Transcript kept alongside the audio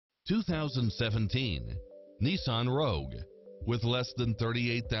2017 Nissan Rogue. With less than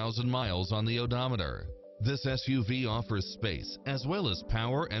 38,000 miles on the odometer, this SUV offers space as well as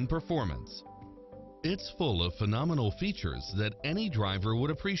power and performance. It's full of phenomenal features that any driver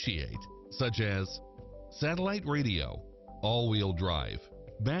would appreciate, such as satellite radio, all-wheel drive,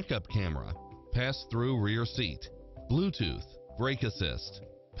 backup camera, pass-through rear seat, Bluetooth, brake assist,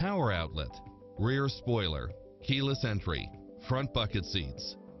 power outlet, rear spoiler, keyless entry, front bucket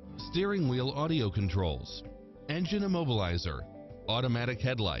seats, steering wheel audio controls, engine immobilizer, automatic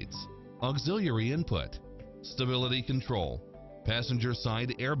headlights, auxiliary input, stability control, passenger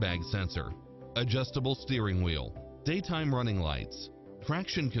side airbag sensor, adjustable steering wheel, daytime running lights,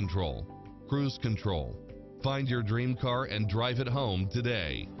 traction control, cruise control. Find your dream car and drive it home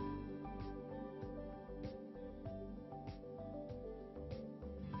today.